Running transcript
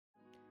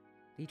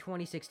The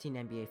 2016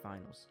 NBA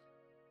Finals.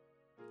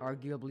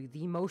 Arguably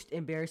the most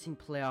embarrassing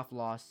playoff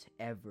loss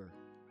ever.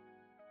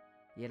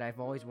 Yet I've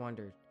always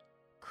wondered,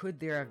 could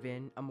there have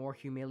been a more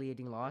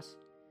humiliating loss?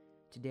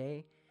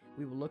 Today,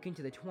 we will look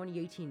into the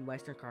 2018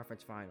 Western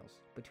Conference Finals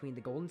between the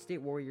Golden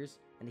State Warriors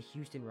and the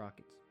Houston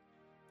Rockets.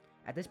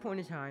 At this point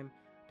in time,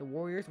 the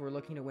Warriors were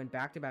looking to win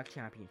back-to-back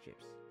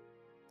championships.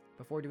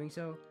 Before doing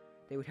so,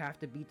 they would have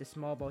to beat the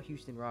small ball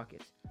Houston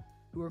Rockets,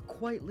 who were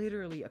quite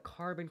literally a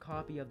carbon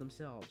copy of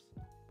themselves,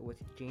 but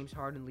with James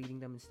Harden leading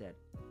them instead.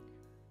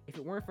 If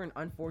it weren't for an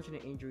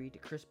unfortunate injury to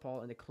Chris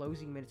Paul in the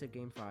closing minutes of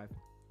Game 5,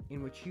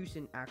 in which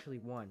Houston actually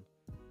won,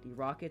 the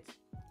Rockets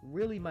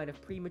really might have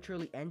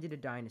prematurely ended a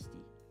dynasty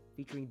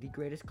featuring the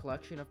greatest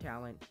collection of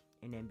talent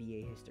in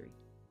NBA history.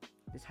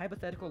 This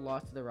hypothetical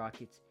loss to the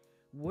Rockets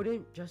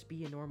wouldn't just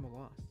be a normal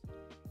loss.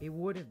 It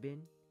would have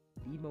been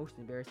the most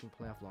embarrassing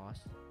playoff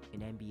loss in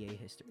NBA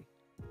history.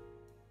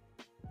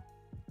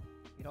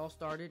 It all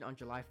started on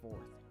July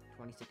 4th,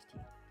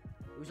 2016.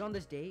 It was on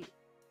this date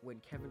when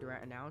Kevin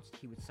Durant announced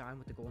he would sign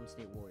with the Golden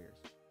State Warriors,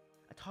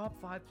 a top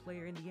 5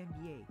 player in the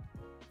NBA,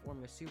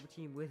 forming a super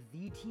team with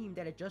the team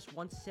that had just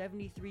won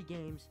 73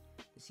 games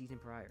the season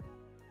prior.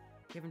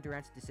 Kevin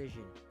Durant's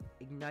decision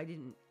ignited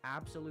an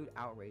absolute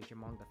outrage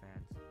among the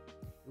fans.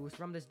 It was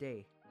from this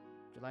day,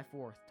 July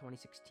 4th,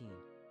 2016,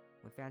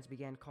 when fans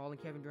began calling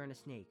Kevin Durant a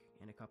snake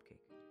and a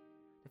cupcake.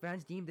 The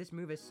fans deemed this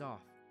move as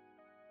soft,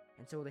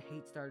 and so the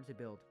hate started to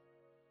build.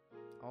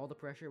 All the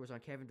pressure was on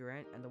Kevin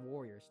Durant and the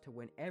Warriors to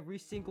win every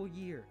single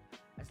year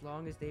as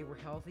long as they were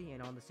healthy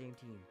and on the same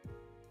team.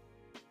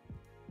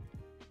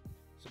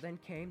 So then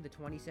came the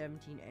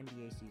 2017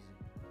 NBA season.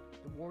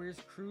 The Warriors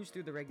cruised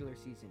through the regular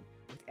season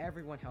with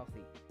everyone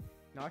healthy,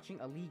 notching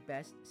a league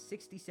best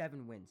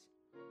 67 wins.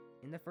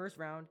 In the first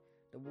round,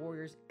 the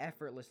Warriors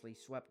effortlessly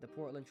swept the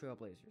Portland Trail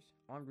Blazers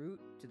en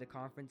route to the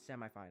conference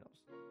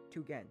semifinals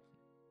to again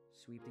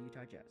sweep the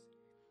Utah Jazz.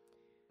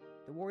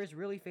 The Warriors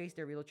really faced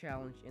their real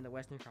challenge in the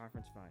Western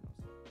Conference Finals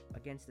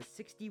against the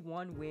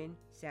 61-win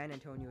San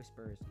Antonio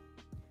Spurs.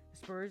 The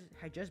Spurs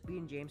had just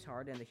beaten James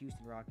Harden and the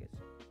Houston Rockets,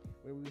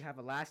 where we have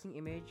a lasting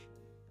image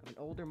of an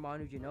older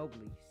Manu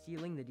Ginobili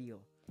sealing the deal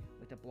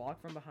with a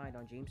block from behind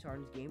on James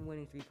Harden's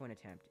game-winning three-point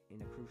attempt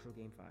in a crucial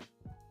Game 5.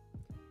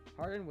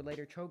 Harden would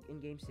later choke in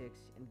Game 6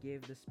 and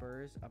give the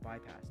Spurs a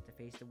bypass to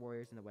face the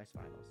Warriors in the West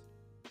Finals.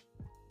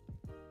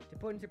 To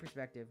put into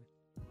perspective,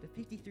 the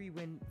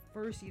 53-win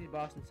first-seeded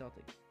Boston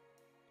Celtics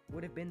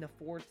would have been the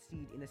 4th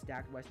seed in the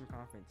stacked Western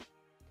Conference.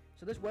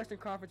 So this Western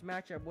Conference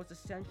matchup was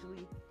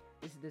essentially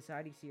this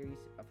deciding series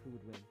of who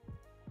would win.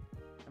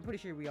 I'm pretty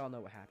sure we all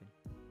know what happened.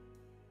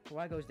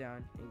 Kawhi goes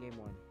down in Game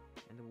 1,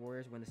 and the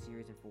Warriors win the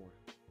series in 4.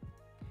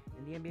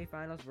 In the NBA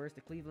Finals versus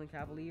the Cleveland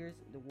Cavaliers,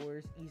 the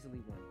Warriors easily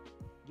won,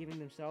 giving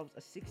themselves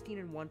a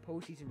 16-1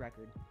 postseason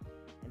record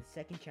and the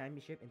second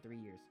championship in 3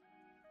 years.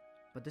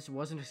 But this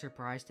wasn't a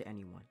surprise to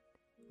anyone.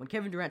 When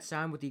Kevin Durant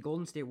signed with the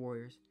Golden State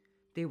Warriors,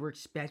 they were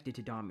expected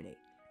to dominate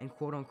and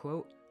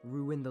quote-unquote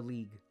ruin the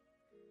league.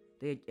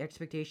 They had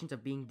expectations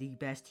of being the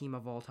best team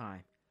of all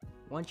time.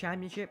 One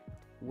championship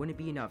wouldn't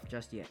be enough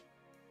just yet.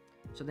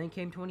 So then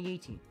came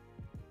 2018.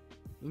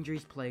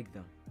 Injuries plagued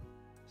them.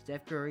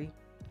 Steph Curry,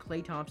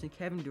 Klay Thompson,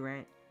 Kevin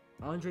Durant,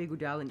 Andre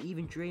Iguodala, and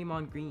even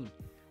Draymond Green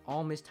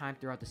all missed time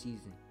throughout the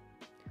season.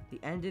 They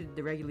ended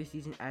the regular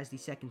season as the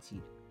 2nd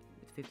seed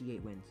with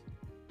 58 wins.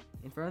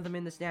 In front of them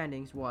in the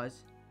standings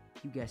was,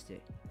 you guessed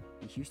it,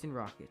 the Houston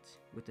Rockets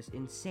with this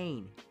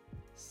insane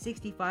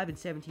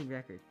 65-17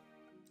 record.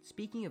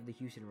 Speaking of the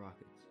Houston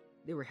Rockets,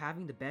 they were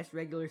having the best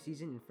regular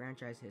season in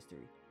franchise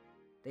history.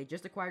 They had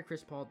just acquired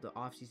Chris Paul the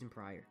offseason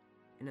prior,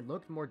 and it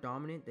looked more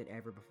dominant than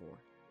ever before.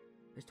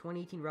 This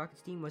 2018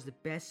 Rockets team was the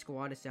best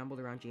squad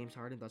assembled around James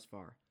Harden thus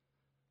far.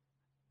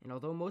 And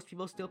although most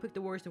people still picked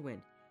the Warriors to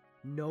win,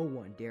 no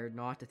one dared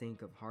not to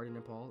think of Harden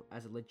and Paul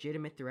as a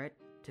legitimate threat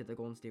to the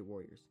Golden State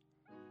Warriors.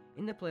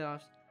 In the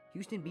playoffs,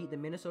 Houston beat the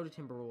Minnesota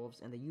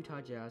Timberwolves and the Utah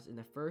Jazz in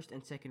the first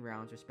and second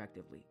rounds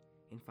respectively,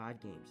 in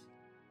 5 games.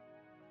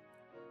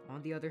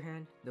 On the other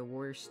hand, the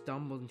Warriors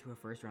stumbled into a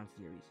first-round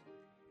series.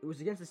 It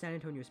was against the San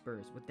Antonio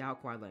Spurs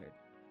without Kawhi Leonard,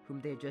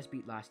 whom they had just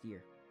beat last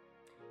year.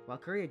 While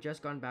Curry had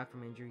just gotten back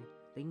from injury,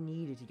 they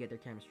needed to get their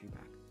chemistry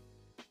back.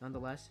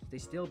 Nonetheless, they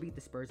still beat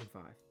the Spurs in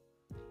 5.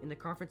 In the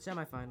conference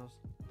semifinals,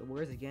 the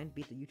Warriors again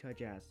beat the Utah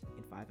Jazz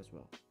in 5 as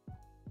well.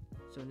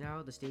 So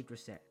now the stage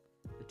was set.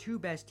 The 2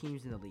 best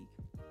teams in the league,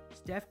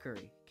 Steph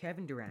Curry,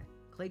 Kevin Durant,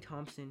 Klay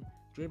Thompson,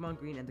 Draymond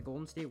Green, and the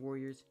Golden State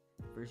Warriors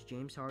versus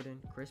James Harden,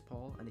 Chris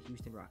Paul, and the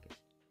Houston Rockets.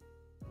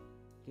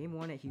 Game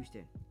 1 at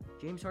Houston.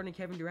 James Harden and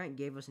Kevin Durant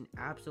gave us an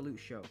absolute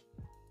show.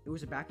 It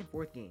was a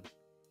back-and-forth game.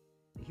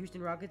 The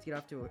Houston Rockets get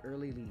off to an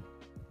early lead,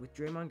 with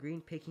Draymond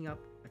Green picking up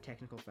a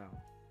technical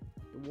foul.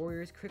 The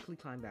Warriors quickly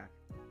climb back,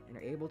 and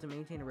are able to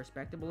maintain a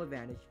respectable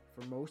advantage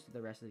for most of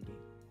the rest of the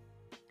game.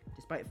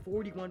 Despite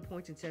 41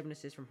 points and 7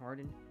 assists from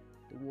Harden,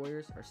 the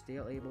Warriors are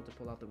still able to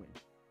pull out the win.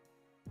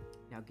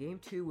 Now Game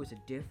 2 was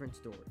a different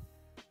story.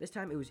 This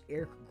time it was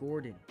Eric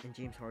Gordon and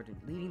James Harden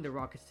leading the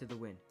Rockets to the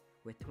win,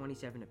 with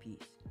 27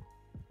 apiece.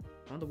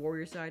 On the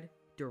Warriors side,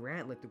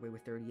 Durant led the way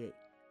with 38.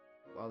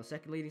 while the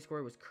second leading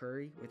scorer was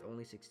Curry with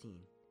only 16.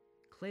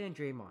 Klay and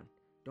Draymond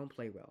don't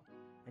play well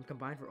and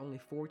combined for only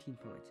 14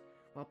 points,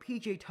 while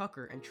PJ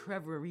Tucker and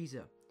Trevor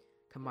Ariza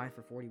combined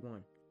for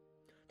 41.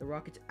 The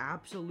Rockets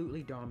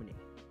absolutely dominate,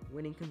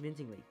 winning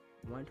convincingly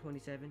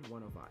 127-105.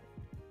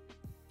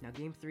 Now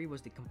Game 3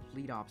 was the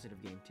complete opposite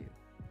of Game 2.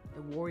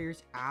 The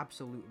Warriors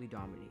absolutely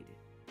dominated.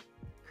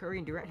 Curry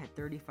and Durant had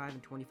 35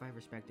 and 25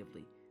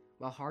 respectively,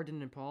 while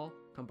Harden and Paul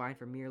combined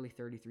for merely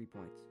 33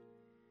 points.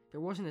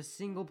 There wasn't a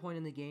single point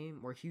in the game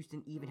where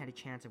Houston even had a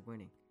chance of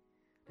winning.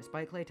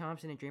 Despite Klay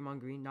Thompson and Draymond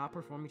Green not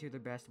performing to their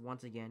best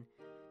once again,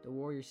 the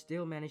Warriors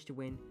still managed to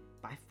win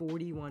by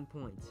 41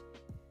 points.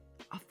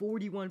 A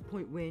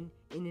 41-point win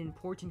in an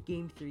important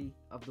Game 3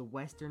 of the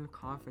Western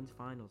Conference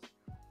Finals.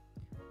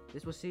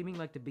 This was seeming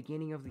like the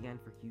beginning of the end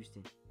for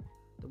Houston.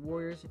 The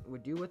Warriors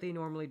would do what they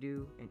normally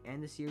do and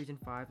end the series in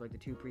 5 like the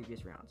 2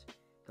 previous rounds,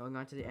 going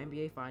on to the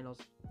NBA Finals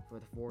for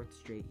the 4th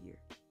straight year.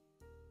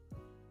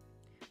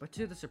 But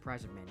to the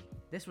surprise of many,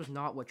 this was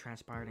not what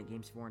transpired in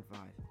Games 4 and 5.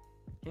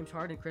 James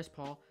Harden and Chris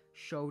Paul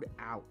showed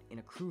out in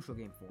a crucial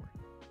Game 4.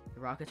 The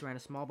Rockets ran a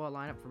small ball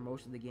lineup for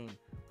most of the game,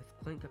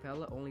 with Clint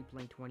Capella only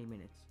playing 20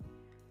 minutes.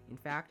 In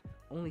fact,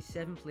 only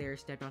 7 players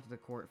stepped onto the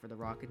court for the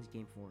Rockets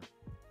Game 4.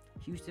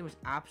 Houston was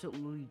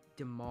absolutely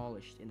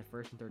demolished in the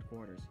first and third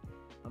quarters,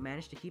 but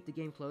managed to keep the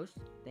game close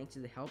thanks to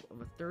the help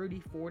of a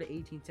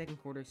 34-18 second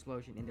quarter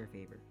explosion in their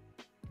favor.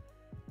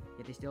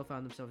 Yet they still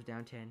found themselves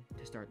down 10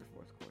 to start the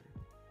fourth quarter.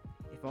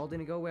 If all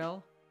didn't go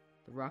well,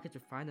 the Rockets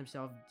would find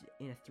themselves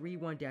in a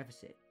 3-1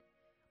 deficit,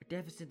 a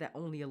deficit that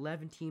only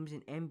 11 teams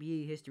in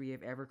NBA history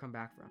have ever come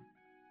back from.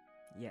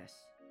 Yes,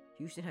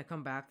 Houston had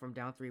come back from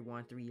down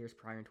 3-1 3 years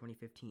prior in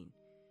 2015,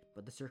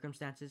 but the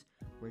circumstances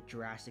were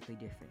drastically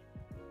different.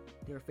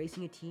 They were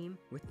facing a team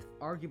with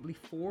arguably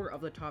 4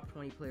 of the top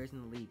 20 players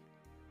in the league,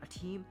 a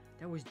team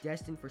that was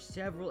destined for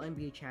several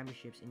NBA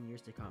championships in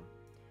years to come.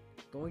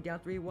 Going down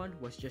 3-1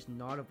 was just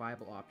not a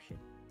viable option.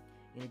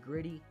 In a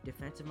gritty,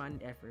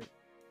 defensive-minded effort,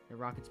 the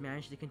Rockets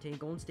managed to contain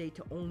Golden State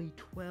to only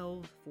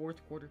 12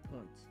 fourth quarter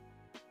points.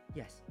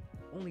 Yes,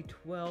 only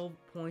 12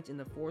 points in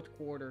the fourth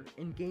quarter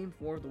in Game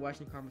 4 of the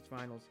Western Conference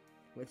Finals,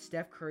 with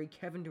Steph Curry,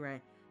 Kevin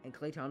Durant, and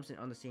Klay Thompson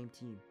on the same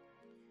team.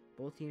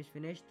 Both teams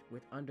finished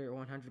with under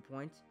 100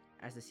 points,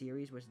 as the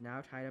series was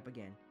now tied up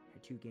again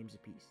at 2 games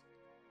apiece.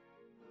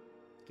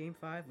 Game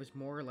 5 was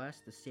more or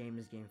less the same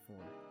as Game 4.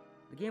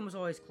 The game was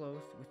always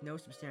close, with no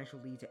substantial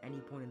leads at any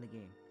point in the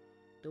game.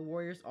 The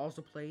Warriors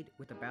also played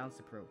with a balanced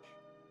approach.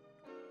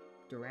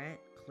 Durant,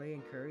 Klay,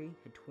 and Curry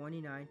had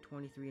 29,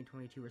 23, and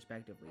 22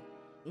 respectively,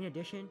 in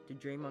addition to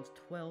Draymond's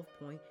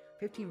 12-point,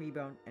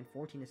 15-rebound, and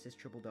 14-assist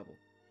triple-double.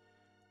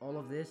 All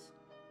of this,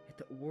 yet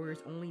the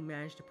Warriors only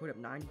managed to put up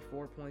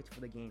 94 points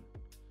for the game.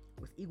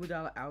 With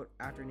Iguodala out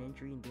after an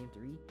injury in Game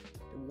 3,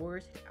 the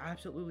Warriors had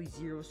absolutely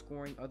zero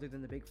scoring other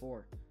than the Big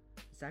Four.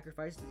 The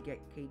sacrifices to get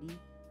KD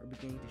are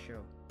beginning to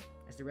show,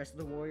 as the rest of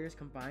the Warriors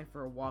combined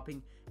for a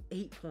whopping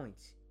 8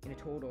 points in a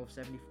total of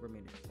 74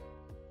 minutes.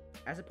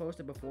 As opposed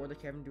to before the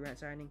Kevin Durant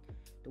signing,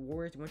 the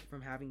Warriors went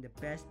from having the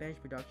best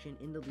bench production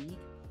in the league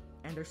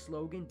and their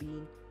slogan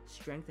being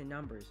strength in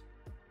numbers,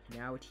 to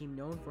now a team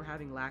known for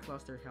having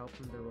lackluster help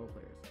from their role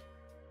players.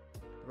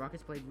 The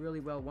Rockets played really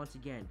well once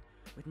again,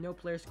 with no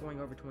player scoring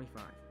over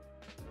 25.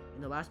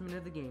 In the last minute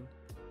of the game,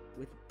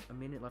 with a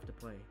minute left to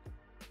play,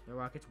 the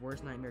Rockets'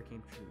 worst nightmare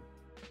came true.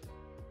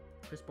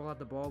 Chris Paul had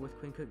the ball with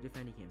Quinn Cook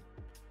defending him.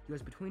 He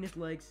was between his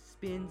legs,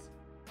 spins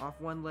off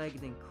one leg,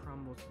 and then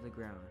crumbles to the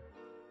ground,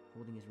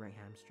 holding his right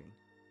hamstring.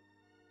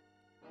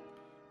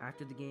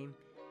 After the game,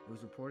 it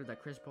was reported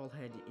that Chris Paul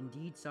had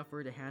indeed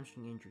suffered a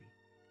hamstring injury,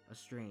 a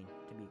strain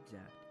to be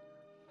exact.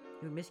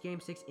 He would miss Game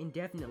 6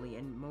 indefinitely,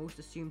 and most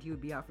assumed he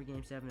would be out for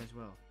Game 7 as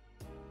well.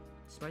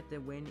 Despite the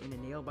win in a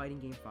nail-biting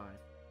Game 5,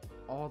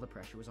 all the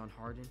pressure was on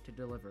Harden to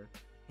deliver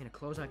in a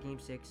closeout Game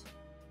 6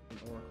 in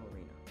Oracle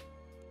Arena.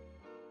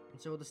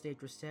 And so the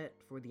stage was set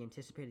for the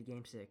anticipated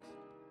Game 6.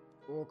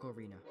 Oracle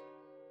Arena,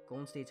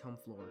 Golden State's home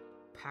floor,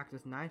 packed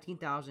with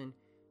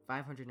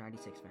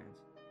 19,596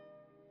 fans.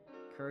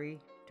 Curry,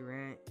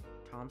 Durant,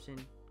 Thompson,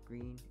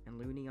 Green, and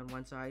Looney on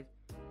one side,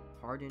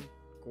 Harden,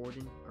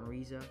 Gordon,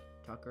 Ariza,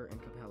 Tucker,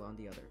 and Capella on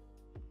the other.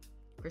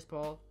 Chris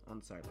Paul on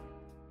the sideline.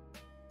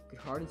 Could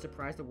Harden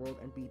surprise the world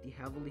and beat the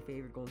heavily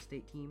favored Golden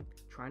State team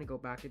trying to go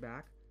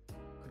back-to-back?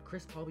 Could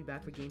Chris Paul be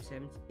back for Game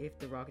 7 if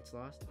the Rockets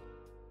lost?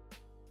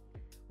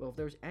 Well, if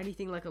there was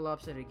anything like a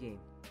lopsided game,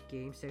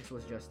 Game 6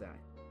 was just that.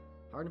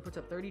 Harden puts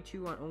up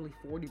 32 on only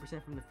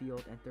 40% from the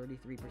field and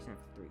 33% from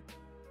 3.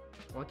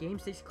 While Game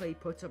 6 Klay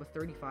puts up a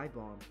 35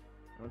 bomb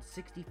on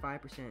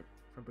 65%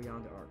 from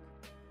beyond the arc.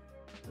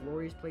 The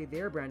Warriors play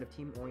their brand of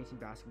team-oriented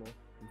basketball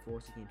and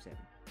force a Game 7.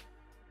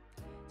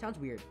 Sounds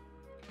weird.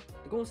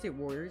 The Golden State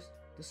Warriors,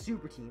 the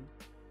super team,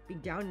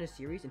 being down in a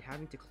series and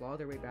having to claw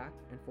their way back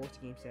and force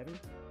a Game 7,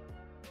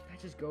 that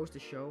just goes to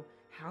show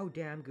how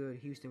damn good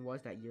Houston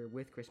was that year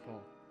with Chris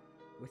Paul.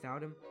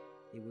 Without him,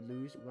 they would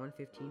lose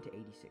 115 to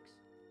 86.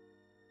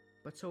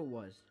 But so it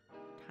was.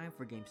 Time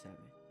for Game 7.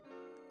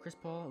 Chris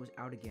Paul was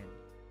out again,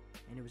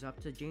 and it was up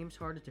to James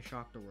Harden to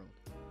shock the world.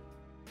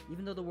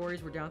 Even though the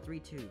Warriors were down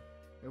 3-2,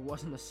 there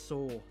wasn't a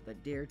soul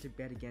that dared to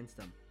bet against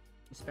them,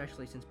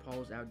 especially since Paul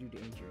was out due to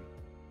injury.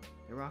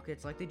 The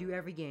Rockets, like they do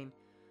every game,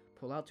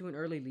 pull out to an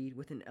early lead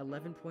with an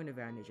 11-point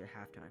advantage at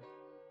halftime.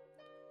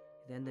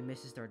 Then the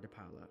misses started to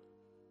pile up.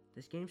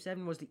 This Game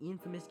 7 was the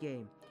infamous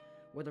game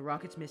where the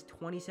Rockets missed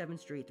 27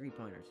 straight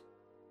three-pointers.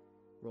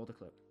 Roll the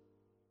clip.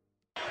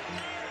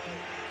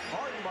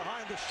 Harden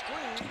behind the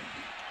screen,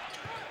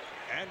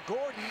 and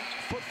Gordon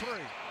for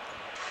three.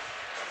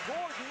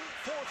 Gordon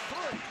for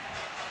three.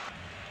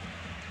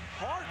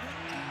 Harden.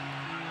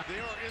 They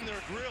are in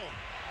their grill.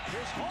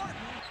 Here's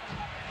Harden.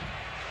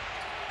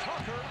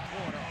 Tucker,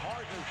 corner.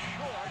 Harden is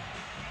short.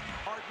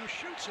 Harden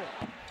shoots it.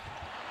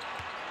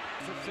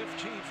 For 15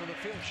 from the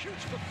field,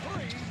 shoots for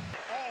three.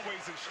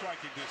 Always in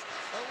striking distance.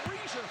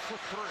 Ariza for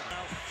three.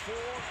 Now 4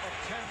 of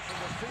 10 from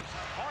the field.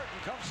 Harden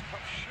comes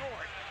up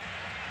short.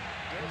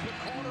 There's the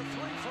corner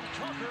three from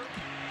Tucker.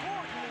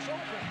 Gordon is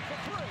open for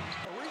three.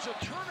 Ariza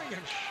turning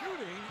and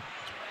shooting.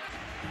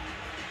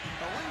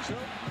 Ariza.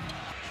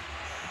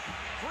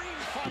 Green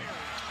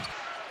fires.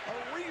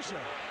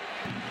 Ariza.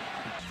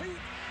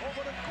 Feet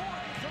over to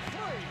Gordon for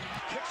three.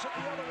 Kicks it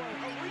the other way.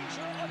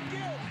 Ariza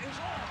again is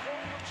off.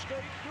 Golden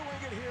State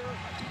doing it here.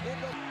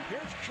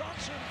 Here's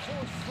Johnson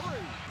for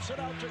three. Sit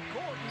out to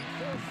Gordon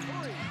for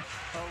three.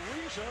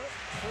 Ariza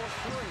for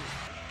three.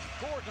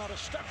 Gordon on a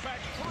step-back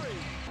three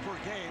per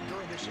game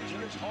during the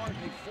season. It's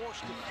hardly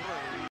forced to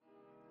three.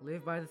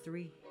 Live by the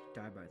three,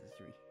 die by the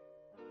three.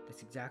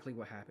 That's exactly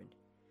what happened.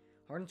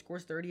 Harden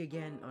scores 30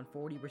 again on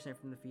 40%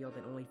 from the field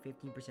and only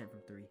 15% from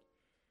three.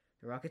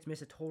 The Rockets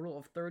miss a total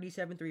of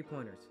 37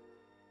 three-pointers.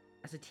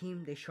 As a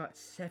team, they shot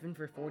 7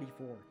 for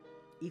 44,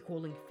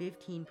 equaling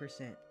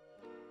 15%.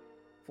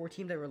 For a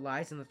team that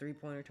relies on the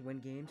three-pointer to win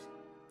games,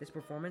 this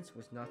performance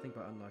was nothing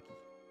but unlucky.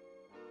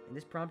 And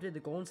this prompted the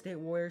Golden State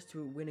Warriors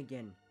to win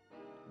again,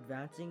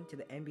 advancing to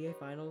the NBA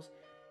Finals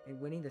and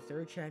winning the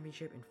third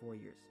championship in 4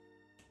 years.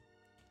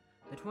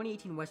 The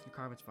 2018 Western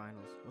Conference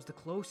Finals was the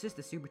closest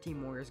the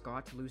Superteam Warriors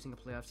got to losing a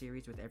playoff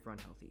series with everyone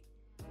healthy.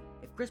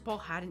 If Chris Paul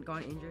hadn't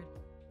gone injured,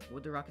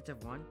 would the Rockets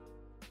have won?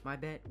 My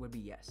bet would be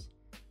yes.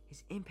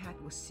 His impact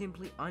was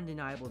simply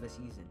undeniable this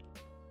season.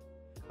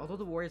 Although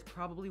the Warriors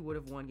probably would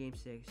have won Game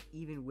 6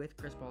 even with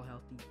Chris Paul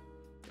healthy,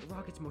 the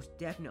Rockets most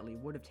definitely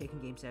would have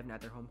taken Game 7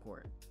 at their home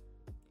court.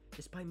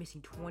 Despite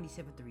missing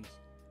 27 threes,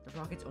 the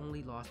Rockets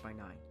only lost by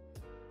 9.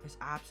 There's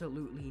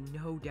absolutely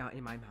no doubt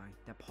in my mind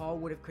that Paul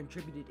would have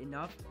contributed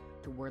enough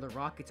to where the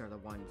Rockets are the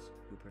ones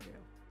who prevail.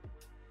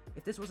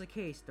 If this was the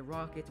case, the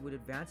Rockets would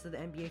advance to the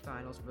NBA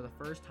Finals for the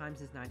first time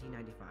since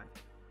 1995,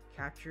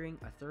 capturing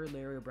a third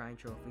Larry O'Brien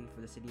trophy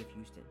for the city of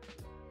Houston.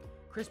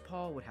 Chris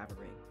Paul would have a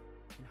ring,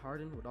 and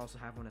Harden would also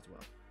have one as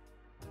well.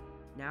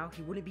 Now,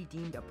 he wouldn't be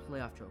deemed a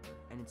playoff joker,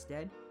 and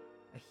instead,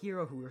 a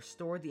hero who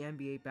restored the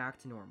NBA back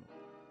to normal.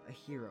 A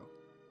hero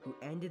who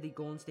ended the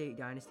Golden State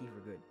dynasty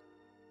for good.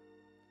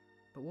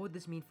 But what would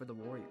this mean for the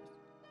Warriors?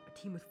 A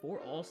team with 4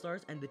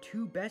 All-Stars and the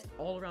 2 best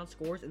all-around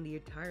scorers in the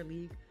entire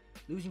league,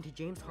 losing to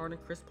James Harden,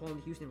 Chris Paul, and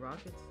the Houston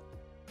Rockets?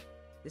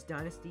 This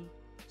dynasty,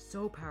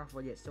 so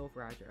powerful yet so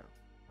fragile,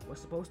 was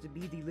supposed to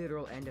be the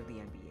literal end of the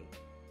NBA.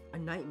 A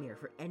nightmare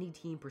for any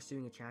team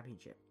pursuing a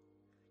championship.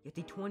 Yet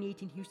the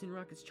 2018 Houston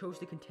Rockets chose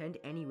to contend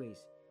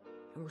anyways,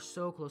 and were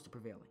so close to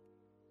prevailing,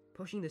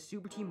 pushing the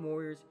Superteam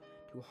Warriors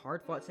to a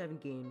hard-fought 7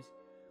 games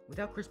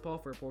without Chris Paul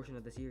for a portion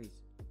of the series.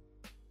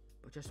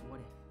 But just what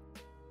if?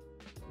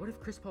 What if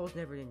Chris Paul was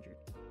never injured,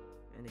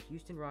 and the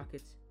Houston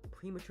Rockets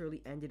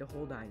prematurely ended a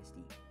whole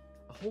dynasty,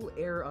 a whole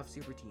era of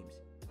super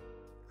teams,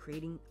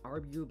 creating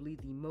arguably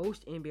the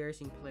most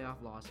embarrassing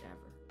playoff loss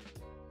ever?